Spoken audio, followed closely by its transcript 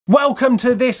Welcome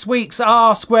to this week's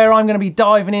Ask, where I'm going to be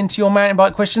diving into your mountain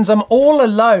bike questions. I'm all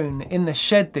alone in the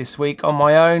shed this week on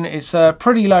my own. It's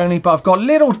pretty lonely, but I've got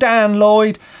little Dan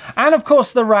Lloyd and of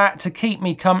course the rat to keep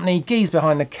me company. Gee's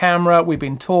behind the camera. We've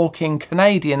been talking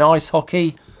Canadian ice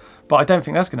hockey, but I don't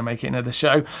think that's going to make it into the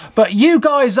show. But you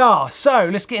guys are. So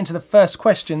let's get into the first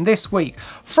question this week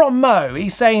from Mo.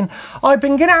 He's saying, I've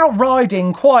been getting out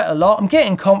riding quite a lot. I'm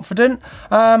getting confident.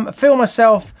 Feel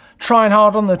myself trying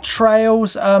hard on the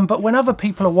trails, but when other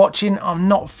people are watching, I'm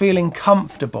not feeling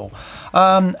comfortable.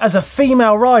 As a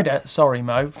female rider, sorry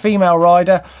Mo, female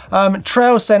rider,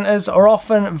 trail centres are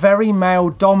often very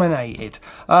male dominated.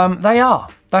 They are,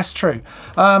 that's true.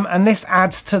 And this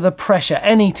adds to the pressure.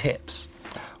 Any tips?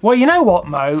 Well, you know what,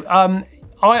 Mo?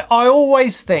 I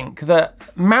always think that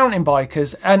mountain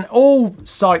bikers and all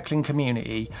cycling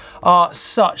community are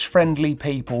such friendly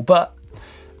people, but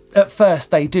at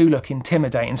first they do look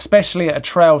intimidating, especially at a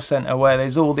trail centre where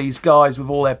there's all these guys with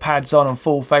all their pads on and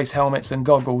full face helmets and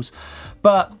goggles.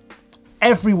 But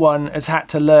everyone has had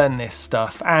to learn this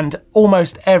stuff, and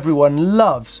almost everyone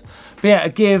loves being able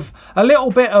to give a little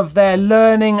bit of their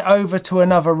learning over to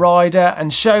another rider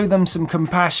and show them some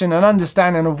compassion and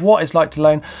understanding of what it's like to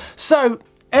learn. So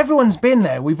everyone's been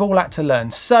there, we've all had to learn,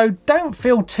 so don't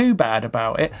feel too bad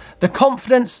about it. The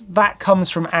confidence, that comes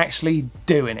from actually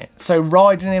doing it. So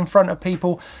riding in front of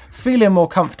people, feeling more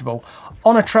comfortable.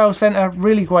 On a trail centre,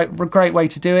 really great way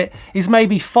to do it is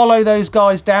maybe follow those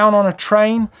guys down on a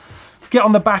train, get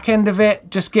on the back end of it,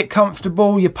 just get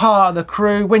comfortable, you're part of the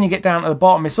crew. When you get down to the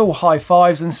bottom, it's all high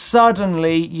fives and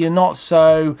suddenly you're not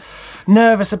so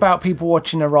nervous about people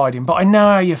watching the riding. But I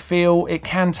know how you feel, it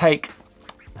can take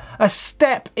a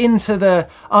step into the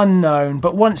unknown,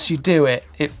 but once you do it,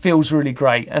 it feels really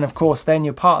great. And of course, then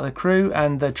you're part of the crew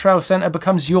and the trail centre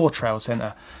becomes your trail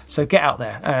centre. So get out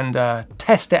there and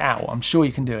test it out. I'm sure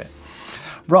you can do it.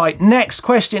 Right, next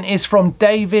question is from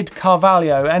David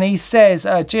Carvalho, and he says,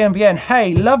 GMBN,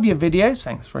 hey, love your videos,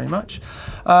 thanks very much.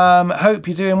 Hope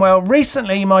you're doing well.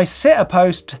 Recently, my seat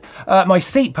post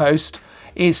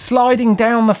is sliding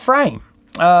down the frame.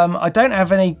 I don't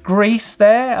have any grease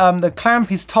there. The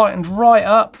clamp is tightened right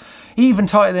up, even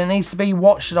tighter than it needs to be.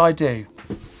 What should I do?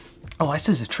 Oh, this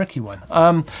is a tricky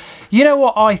one. You know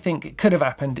what I think could have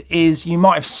happened is you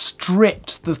might have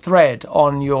stripped the thread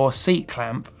on your seat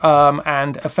clamp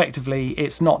and effectively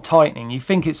it's not tightening. You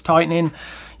think it's tightening,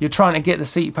 you're trying to get the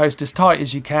seat post as tight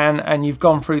as you can and you've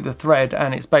gone through the thread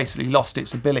and it's basically lost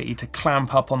its ability to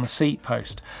clamp up on the seat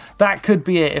post. That could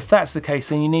be it. If that's the case,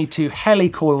 then you need to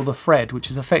helicoil the thread,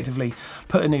 which is effectively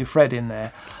put a new thread in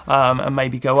there and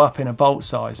maybe go up in a bolt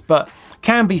size. But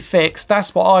can be fixed.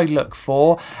 That's what I look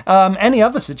for. Any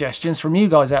other suggestions from you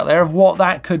guys out there of what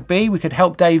that could be? We could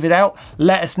help David out.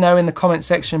 Let us know in the comment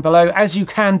section below, as you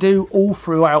can do all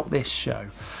throughout this show.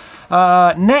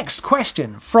 Next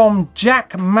question from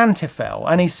Jack Mantifel,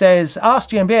 and he says, Ask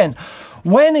GMBN,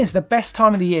 when is the best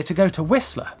time of the year to go to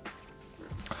Whistler?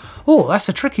 Oh, that's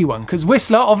a tricky one, because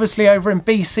Whistler, obviously over in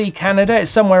BC, Canada,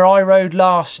 is somewhere I rode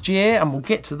last year, and we'll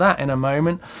get to that in a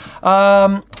moment.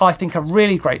 I think a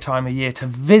really great time of year to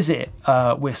visit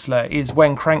Whistler is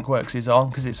when Crankworx is on,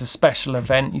 because it's a special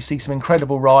event. You see some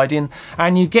incredible riding,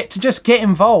 and you get to just get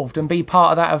involved and be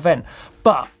part of that event.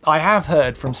 But I have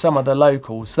heard from some of the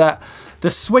locals that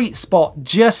the sweet spot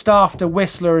just after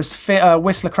Whistler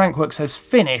Crankworx has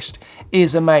finished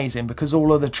is amazing, because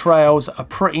all of the trails are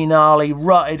pretty gnarly,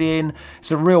 rutted in. It's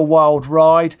a real wild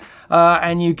ride,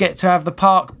 and you get to have the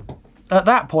park at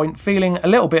that point feeling a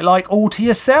little bit like all to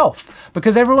yourself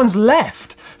because everyone's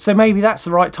left. So maybe that's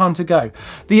the right time to go.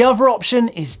 The other option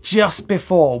is just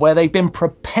before, where they've been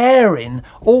preparing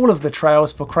all of the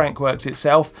trails for Crankworx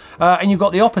itself, and you've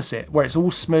got the opposite, where it's all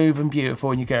smooth and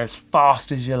beautiful and you go as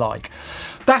fast as you like.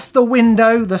 That's the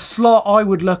window, the slot I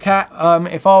would look at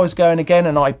if I was going again,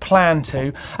 and I plan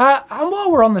to. And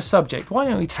while we're on the subject, why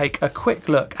don't we take a quick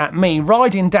look at me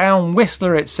riding down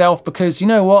Whistler itself, because you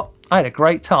know what? I had a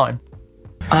great time.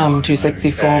 I'm too sexy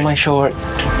for my shorts.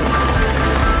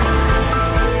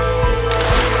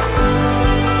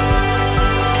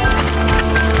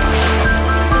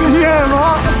 Yeah,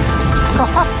 right.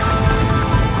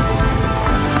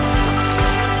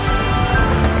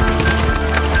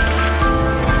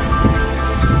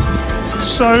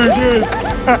 So good.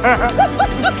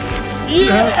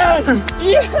 Yes!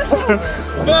 Yes!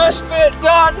 First bit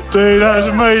done! Dude, that was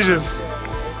amazing.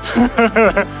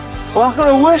 Welcome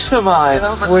to Whistler, mate.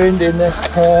 Wind in the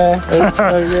hair. It's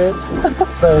so good.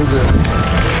 So good.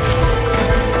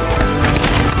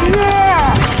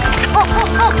 Yeah!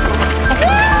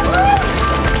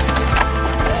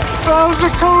 That was the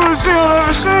coolest thing I've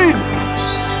ever seen.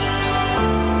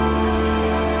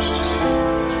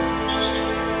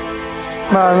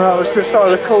 Man, that was just so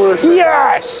the coolest.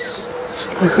 Yes!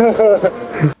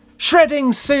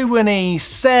 Shredding Suwani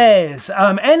says,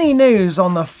 any news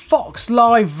on the Fox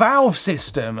Live valve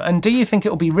system, and do you think it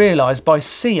will be realised by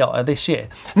Sea Otter this year?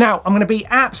 Now, I'm going to be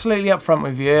absolutely upfront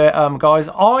with you, guys.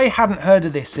 I hadn't heard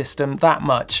of this system that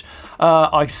much.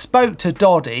 I spoke to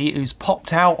Doddy, who's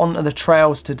popped out onto the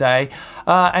trails today,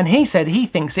 and he said he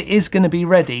thinks it is going to be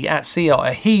ready at Sea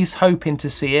Otter. He's hoping to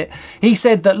see it. He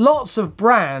said that lots of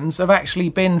brands have actually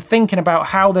been thinking about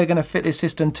how they're going to fit this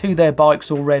system to their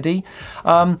bikes already.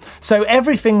 So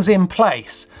everything's in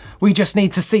place. We just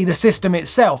need to see the system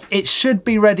itself. It should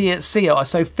be ready at Sea Otter,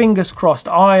 so fingers crossed.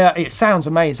 It sounds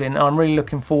amazing. I'm really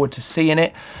looking forward to seeing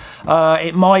it.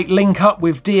 It might link up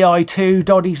with Di2,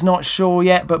 Doddy's not sure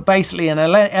yet, but basically an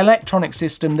electronic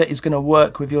system that is going to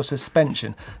work with your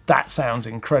suspension. That sounds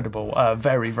incredible,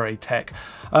 very, very tech.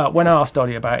 When I asked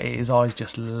Doddy about it, his eyes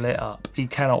just lit up. He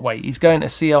cannot wait. He's going to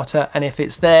Sea Otter, and if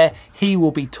it's there, he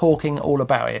will be talking all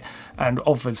about it. And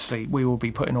obviously, we will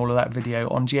be putting all of that video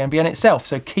on GMBN itself,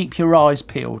 so keep your eyes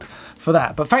peeled for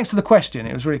that. But thanks for the question.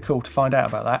 It was really cool to find out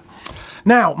about that.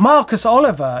 Now, Marcus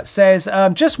Oliver says,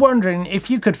 just wondering if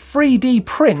you could 3D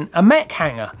print a mech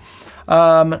hanger.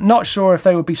 Not sure if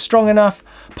they would be strong enough,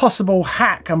 possible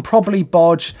hack and probably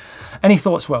bodge. Any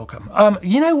thoughts welcome?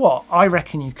 You know what? I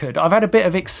reckon you could. I've had a bit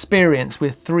of experience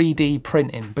with 3D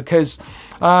printing because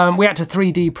we had to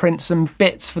 3D print some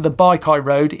bits for the bike I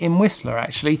rode in Whistler,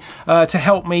 actually, to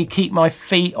help me keep my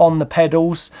feet on the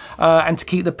pedals and to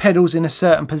keep the pedals in a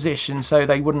certain position so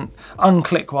they wouldn't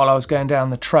unclick while I was going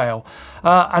down the trail.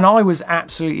 And I was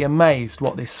absolutely amazed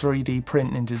what this 3D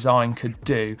printing design could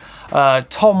do.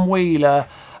 Tom Wheeler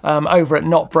over at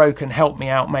Not Broken helped me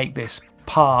out make this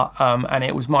part, and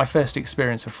it was my first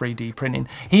experience of 3D printing.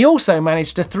 He also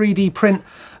managed to 3D print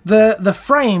the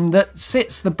frame that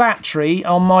sits the battery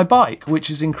on my bike, which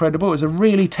is incredible. It was a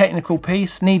really technical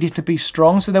piece, needed to be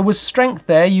strong, so there was strength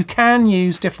there. You can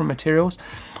use different materials.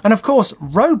 And of course,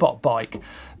 Robot Bike,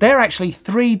 they're actually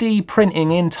 3D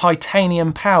printing in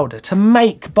titanium powder to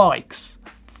make bikes.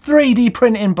 3D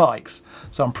printing bikes.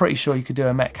 So I'm pretty sure you could do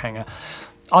a mech hanger.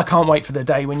 I can't wait for the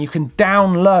day when you can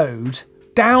download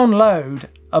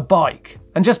a bike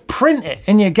and just print it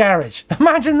in your garage.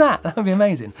 Imagine that. That would be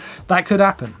amazing. That could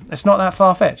happen. It's not that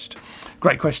far-fetched.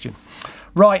 Great question.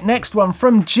 Right, next one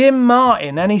from Jim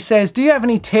Martin, and he says, do you have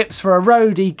any tips for a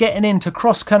roadie getting into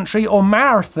cross-country or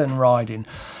marathon riding?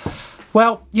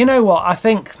 Well, you know what? I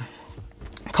think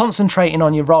concentrating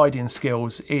on your riding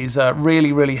skills is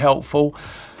really, really helpful.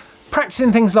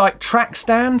 Practicing things like track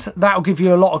stand, that'll give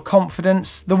you a lot of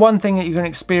confidence. The one thing that you're going to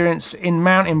experience in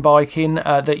mountain biking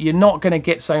that you're not going to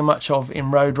get so much of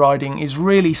in road riding is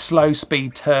really slow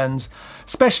speed turns,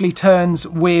 especially turns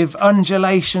with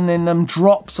undulation in them,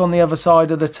 drops on the other side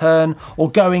of the turn, or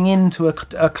going into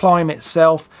a climb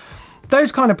itself.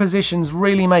 Those kind of positions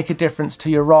really make a difference to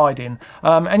your riding,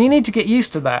 and you need to get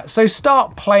used to that. So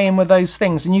start playing with those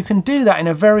things, and you can do that in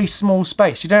a very small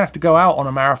space. You don't have to go out on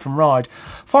a marathon ride.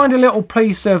 Find a little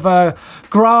piece of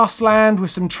grassland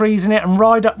with some trees in it and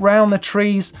ride up round the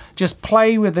trees. Just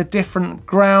play with the different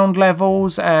ground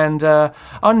levels and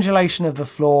undulation of the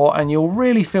floor, and you'll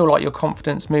really feel like your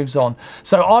confidence moves on.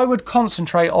 So I would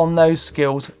concentrate on those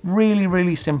skills, really,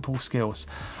 really simple skills.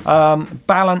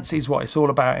 Balance is what it's all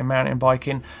about in mountain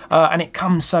biking, and it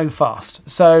comes so fast.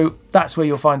 So that's where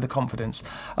you'll find the confidence.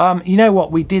 You know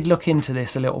what? We did look into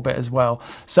this a little bit as well.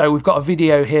 So we've got a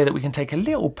video here that we can take a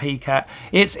little peek at.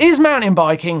 Is mountain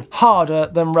biking harder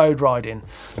than road riding?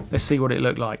 Let's see what it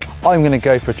looked like. I'm going to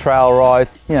go for a trail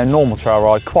ride, normal trail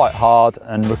ride, quite hard,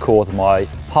 and record my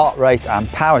heart rate and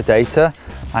power data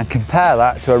and compare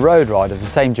that to a road ride of the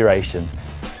same duration.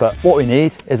 But what we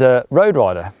need is a road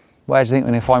rider. Where do you think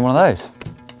we're going to find one of those?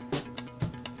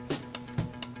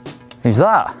 Who's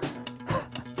that?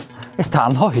 It's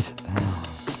Dan Lloyd.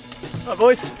 Right,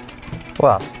 boys.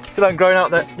 Well, Still haven't grown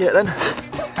out there yet then.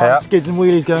 Yeah. Skids and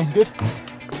wheelies going good.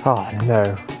 Oh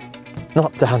no,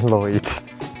 not Dan Lloyd.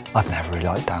 I've never really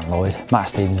liked Dan Lloyd. Matt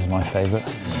Stevens is my favourite.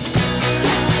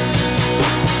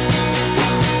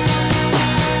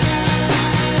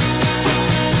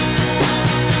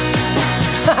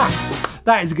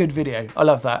 That is a good video. I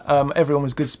love that. Everyone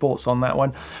was good sports on that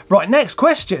one. Right, next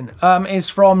question is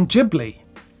from Ghibli.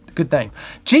 Good name.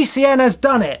 GCN has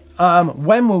done it.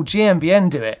 When will GMBN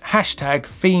do it? Hashtag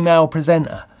female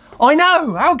presenter. I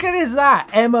know, how good is that?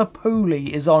 Emma Pooley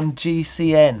is on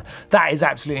GCN. That is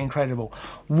absolutely incredible.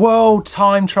 World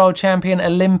time trial champion,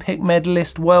 Olympic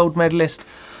medalist, world medalist.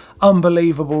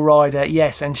 unbelievable rider,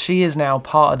 yes, and she is now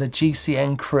part of the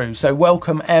GCN crew. So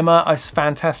welcome, Emma. It's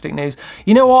fantastic news.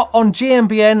 You know what? On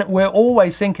GMBN, we're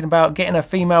always thinking about getting a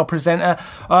female presenter.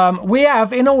 We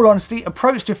have, in all honesty,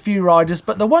 approached a few riders,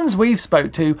 but the ones we've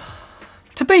spoke to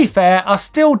be fair, are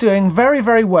still doing very,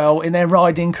 very well in their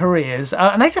riding careers,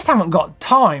 and they just haven't got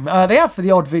time. They have for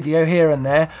the odd video here and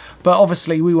there, but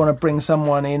obviously we want to bring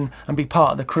someone in and be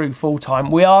part of the crew full time.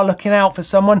 We are looking out for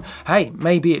someone. Hey,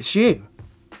 maybe it's you.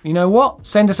 You know what?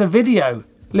 Send us a video,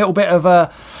 little bit of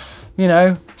a, you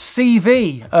know,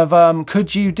 CV of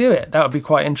could you do it? That would be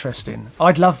quite interesting.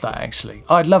 I'd love that, actually.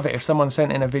 I'd love it if someone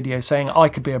sent in a video saying I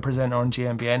could be a presenter on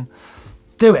GMBN.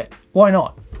 Do it. Why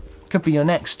not? Could be your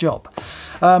next job.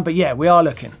 But yeah, we are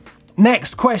looking.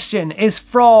 Next question is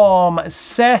from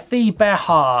Sethi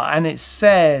Behar, and it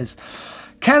says,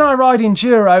 can I ride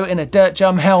enduro in a dirt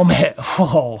jump helmet?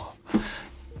 Whoa.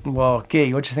 Well,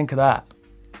 Guy, what do you think of that?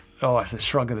 Oh, it's a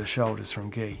shrug of the shoulders from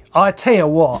Guy. I tell you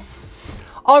what,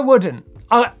 I wouldn't.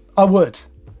 I would.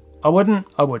 I wouldn't.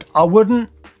 I would. I wouldn't.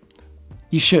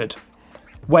 You should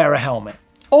wear a helmet.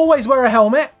 Always wear a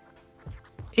helmet,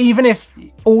 even if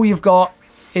all you've got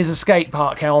is a skate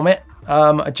park helmet,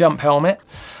 a jump helmet.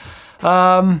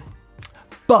 But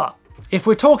if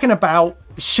we're talking about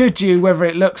should you, whether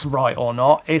it looks right or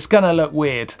not, it's gonna look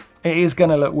weird. It is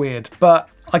gonna look weird. But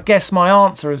I guess my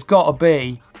answer has got to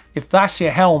be, if that's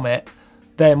your helmet,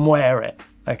 then wear it,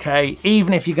 okay?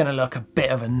 Even if you're gonna look a bit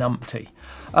of a numpty.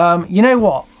 You know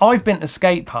what? I've been to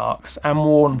skate parks and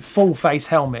worn full face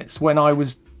helmets when I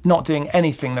was not doing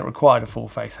anything that required a full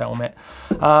face helmet.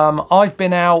 I've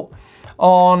been out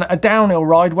on a downhill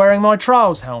ride wearing my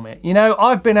trials helmet. You know,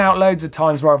 I've been out loads of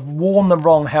times where I've worn the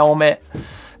wrong helmet.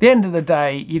 At the end of the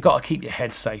day, you've got to keep your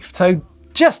head safe. So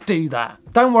just do that.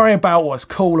 Don't worry about what's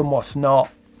cool and what's not.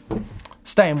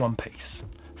 Stay in one piece.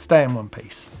 Stay in one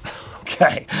piece.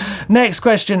 Okay, next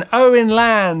question. Owen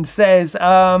Land says,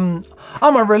 I'm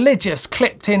a religious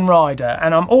clipped-in rider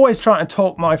and I'm always trying to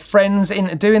talk my friends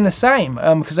into doing the same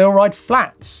because they all ride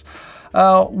flats.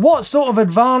 What sort of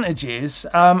advantages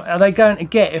are they going to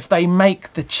get if they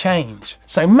make the change?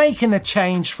 So making the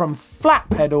change from flat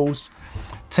pedals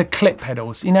to clip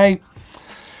pedals. You know,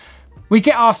 we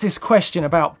get asked this question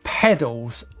about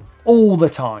pedals all the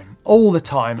time,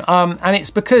 and it's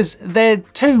because they're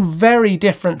two very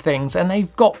different things and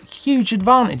they've got huge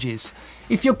advantages.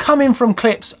 If you're coming from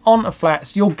clips onto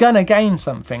flats, you're gonna gain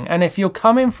something, and if you're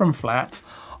coming from flats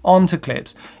onto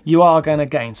clips, you are going to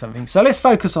gain something. So let's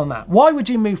focus on that. Why would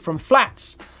you move from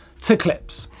flats to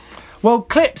clips? Well,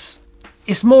 clips,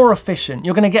 it's more efficient.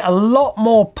 You're going to get a lot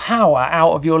more power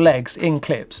out of your legs in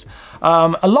clips.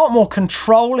 A lot more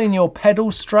control in your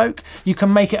pedal stroke. You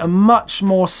can make it a much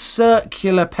more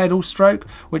circular pedal stroke,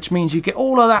 which means you get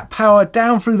all of that power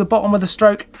down through the bottom of the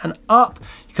stroke and up.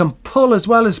 You can pull as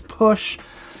well as push.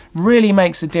 Really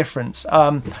makes a difference.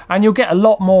 And you'll get a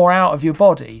lot more out of your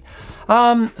body.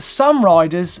 Some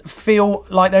riders feel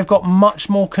like they've got much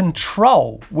more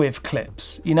control with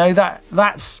clips. You know,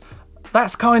 that's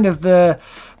kind of the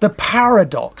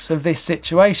paradox of this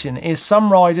situation, is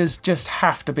some riders just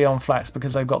have to be on flats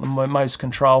because they've got the most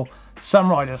control.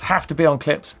 Some riders have to be on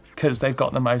clips because they've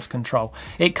got the most control.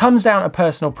 It comes down to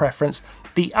personal preference.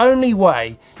 The only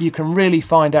way you can really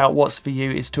find out what's for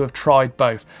you is to have tried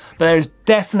both. But there's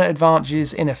definite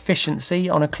advantages in efficiency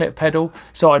on a clip pedal,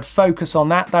 so I'd focus on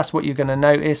that. That's what you're going to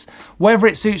notice. Whether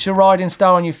it suits your riding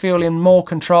style and you feel in more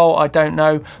control, I don't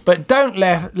know. But don't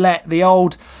let the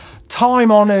old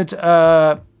time-honoured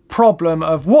problem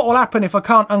of what will happen if I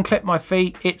can't unclip my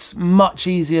feet. It's much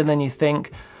easier than you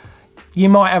think. You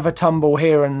might have a tumble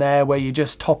here and there where you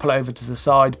just topple over to the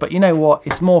side, but you know what?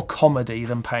 It's more comedy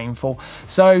than painful.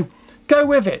 So go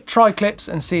with it, try clips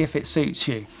and see if it suits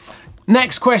you.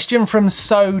 Next question from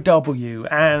SoW,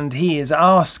 and he is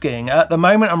asking, at the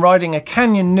moment I'm riding a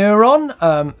Canyon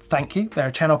Neuron. Thank you, they're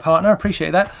a channel partner,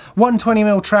 appreciate that.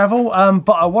 120mm travel,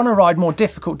 but I want to ride more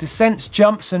difficult descents,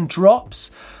 jumps and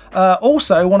drops.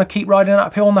 Also want to keep riding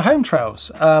uphill on the home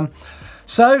trails.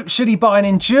 So should he buy an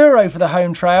enduro for the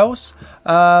home trails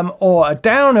or a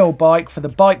downhill bike for the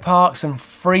bike parks and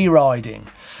free riding?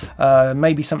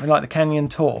 Maybe something like the Canyon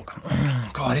Torque.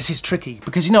 God, this is tricky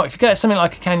because, you know, if you get something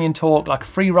like a Canyon Torque, like a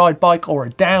free ride bike or a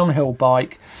downhill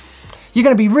bike, you're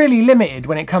going to be really limited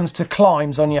when it comes to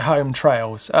climbs on your home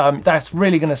trails. That's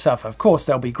really going to suffer. Of course,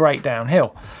 they'll be great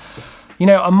downhill. You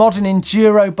know, a modern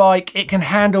enduro bike, it can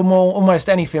handle almost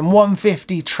anything.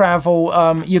 150 travel,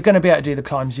 you're going to be able to do the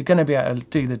climbs, you're going to be able to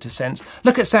do the descents.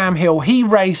 Look at Sam Hill. He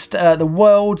raced the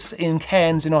Worlds in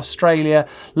Cairns in Australia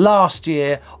last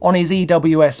year on his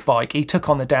EWS bike. He took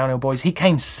on the downhill boys. He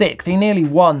came 6th. He nearly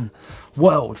won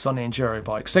worlds on the enduro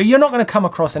bike. So you're not going to come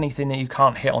across anything that you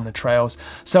can't hit on the trails.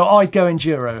 So I'd go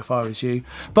enduro if I was you.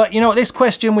 But you know what, this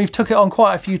question, we've took it on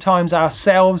quite a few times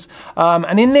ourselves.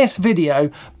 And in this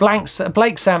video,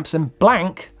 Blake Sampson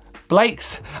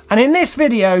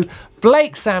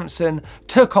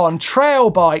took on trail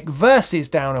bike versus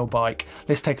downhill bike.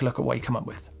 Let's take a look at what he came up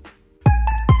with.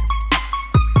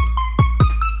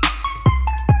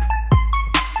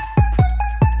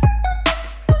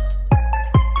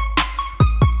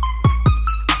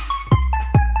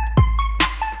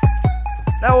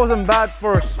 That wasn't bad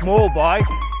for a small bike.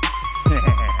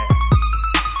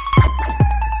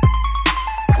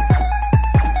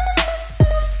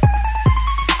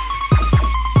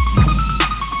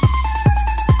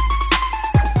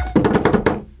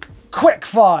 Quick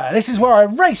fire. This is where I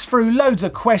race through loads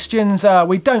of questions.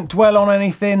 We don't dwell on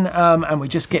anything and we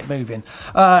just get moving.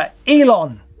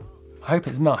 Elon, I hope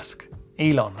it's Musk.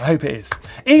 Elon, I hope it is.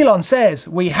 Elon says,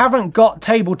 we haven't got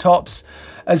tabletops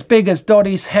as big as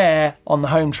Doddy's hair on the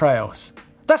home trails.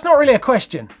 That's not really a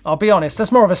question, I'll be honest.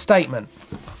 That's more of a statement.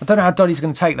 I don't know how Doddy's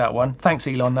going to take that one. Thanks,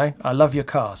 Elon, though. I love your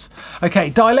cars. Okay,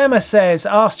 Dilemma says,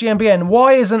 ask GMBN,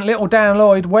 why isn't little Dan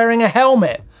Lloyd wearing a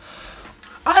helmet?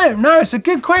 I don't know, it's a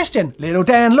good question. Little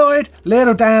Dan Lloyd,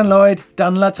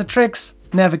 done lots of tricks,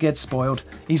 never gets spoiled.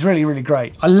 He's really, really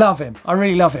great. I love him, I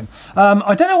really love him.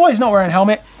 I don't know why he's not wearing a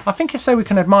helmet. I think it's so we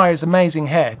can admire his amazing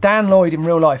hair. Dan Lloyd in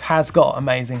real life has got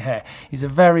amazing hair. He's a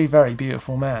very, very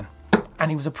beautiful man. And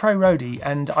he was a pro roadie,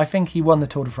 and I think he won the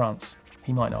Tour de France.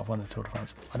 He might not have won the Tour de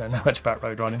France. I don't know much about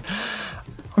road riding.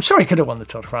 I'm sure he could have won the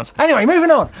Tour de France. Anyway,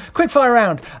 moving on. Quick fire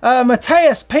round.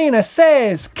 Mateus Pina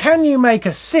says, can you make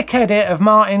a sick edit of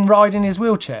Martin riding his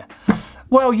wheelchair?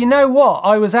 Well, you know what?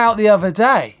 I was out the other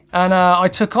day and I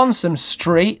took on some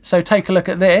street. So take a look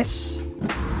at this.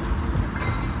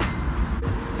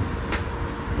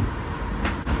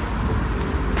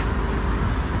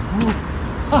 Ooh,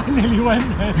 I nearly went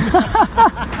then.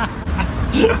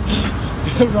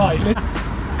 Right.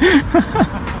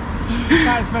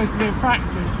 That's supposed to be a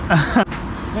practice.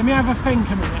 Let me have a think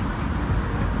a minute.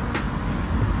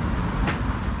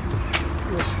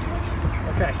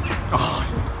 Okay. Oh.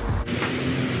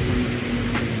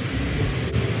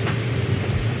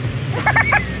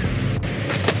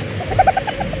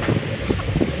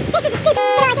 This is a stupid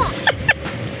idea.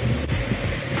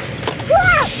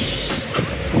 Whoa!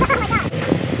 Oh my god.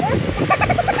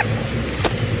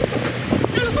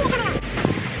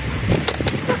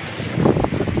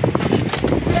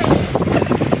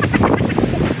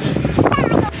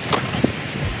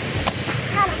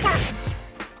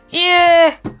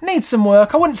 Yeah, needs some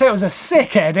work. I wouldn't say it was a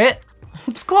sick edit.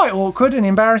 It's quite awkward and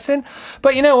embarrassing,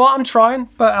 but you know what, I'm trying,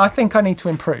 but I think I need to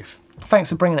improve. Thanks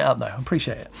for bringing it up though, I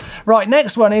appreciate it. Right,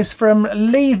 next one is from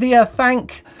Leviathan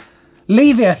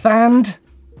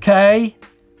K.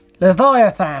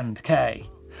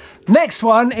 Next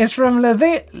one is from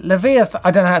Leviathan,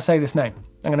 I don't know how to say this name.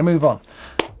 I'm gonna move on.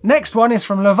 Next one is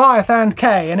from Leviathan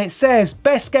K, and it says,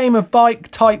 best game of bike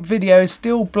type video is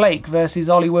still Blake versus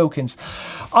Ollie Wilkins.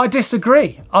 I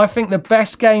disagree. I think the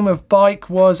best game of bike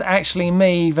was actually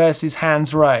me versus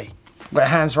Hans Ray, where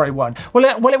Hans Ray won. Well,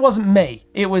 it wasn't me.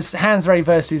 It was Hans Ray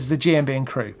versus the GMBN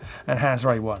crew, and Hans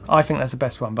Ray won. I think that's the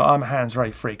best one, but I'm a Hans Ray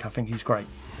freak. I think he's great.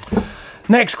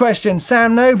 Next question,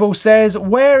 Sam Noble says,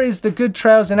 where is the good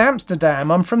trails in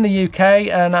Amsterdam? I'm from the UK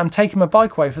and I'm taking my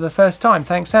bike away for the first time.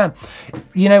 Thanks, Sam.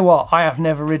 You know what? I have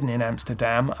never ridden in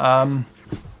Amsterdam. I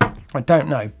don't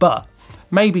know, but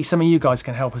maybe some of you guys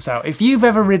can help us out. If you've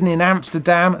ever ridden in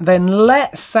Amsterdam, then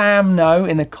let Sam know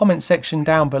in the comment section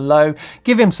down below.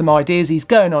 Give him some ideas. He's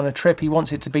going on a trip. He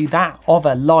wants it to be that of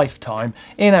a lifetime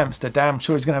in Amsterdam. I'm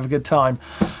sure he's going to have a good time.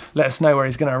 Let us know where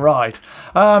he's going to ride.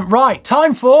 Right,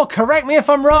 time for Correct Me If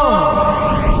I'm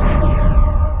Wrong.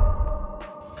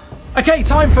 Okay,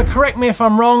 time for Correct Me If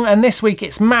I'm Wrong, and this week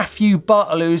it's Matthew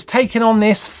Buttle who's taken on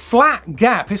this flat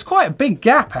gap. It's quite a big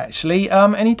gap actually,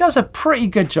 and he does a pretty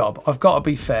good job, I've got to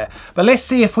be fair. But let's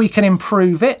see if we can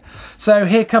improve it. So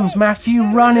here comes Matthew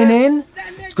running in.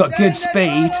 He's got good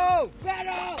speed.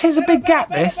 It is a big gap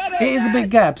this, it is a big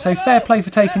gap, so fair play for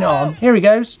taking it on. Here he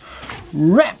goes.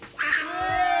 Rep.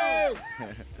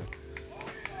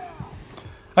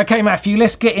 Okay Matthew,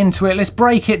 let's get into it. Let's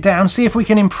break it down, see if we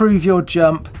can improve your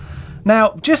jump.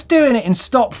 Now, just doing it in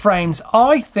stop frames,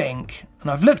 I think, and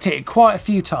I've looked at it quite a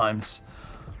few times,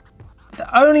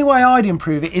 the only way I'd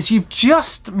improve it is you've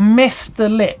just missed the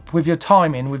lip with your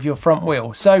timing with your front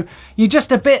wheel. So you're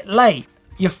just a bit late.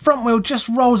 Your front wheel just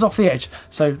rolls off the edge.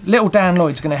 So little Dan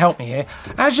Lloyd's going to help me here.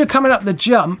 As you're coming up the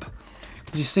jump,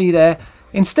 as you see there,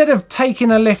 instead of taking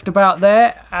a lift about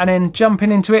there and then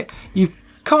jumping into it, you've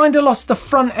kind of lost the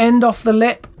front end off the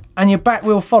lip, and your back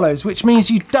wheel follows, which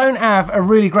means you don't have a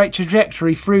really great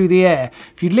trajectory through the air.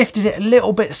 If you lifted it a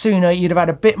little bit sooner, you'd have had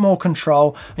a bit more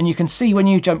control, and you can see when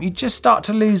you jump, you just start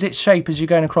to lose its shape as you're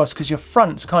going across because your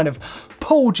front's kind of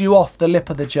pulled you off the lip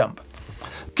of the jump.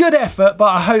 Good effort, but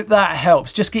I hope that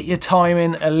helps. Just get your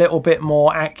timing a little bit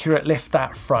more accurate, lift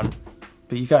that front,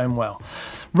 but you're going well.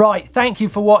 Right, thank you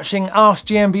for watching Ask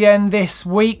GMBN this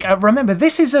week. Remember,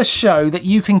 this is a show that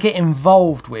you can get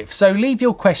involved with, so leave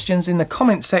your questions in the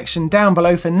comment section down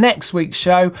below for next week's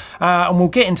show, and we'll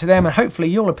get into them, and hopefully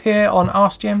you'll appear on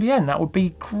Ask GMBN. That would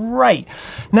be great.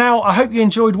 Now, I hope you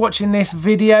enjoyed watching this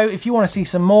video. If you want to see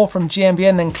some more from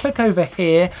GMBN, then click over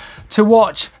here to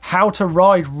watch how to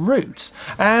ride routes.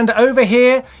 And over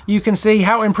here, you can see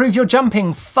how to improve your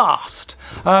jumping fast.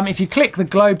 If you click the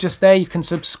globe just there, you can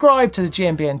subscribe to the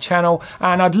GMBN channel,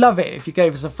 and I'd love it if you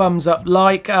gave us a thumbs up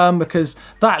because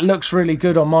that looks really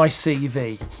good on my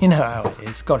CV. You know how it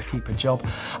is, got to keep a job.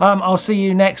 I'll see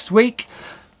you next week.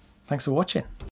 Thanks for watching.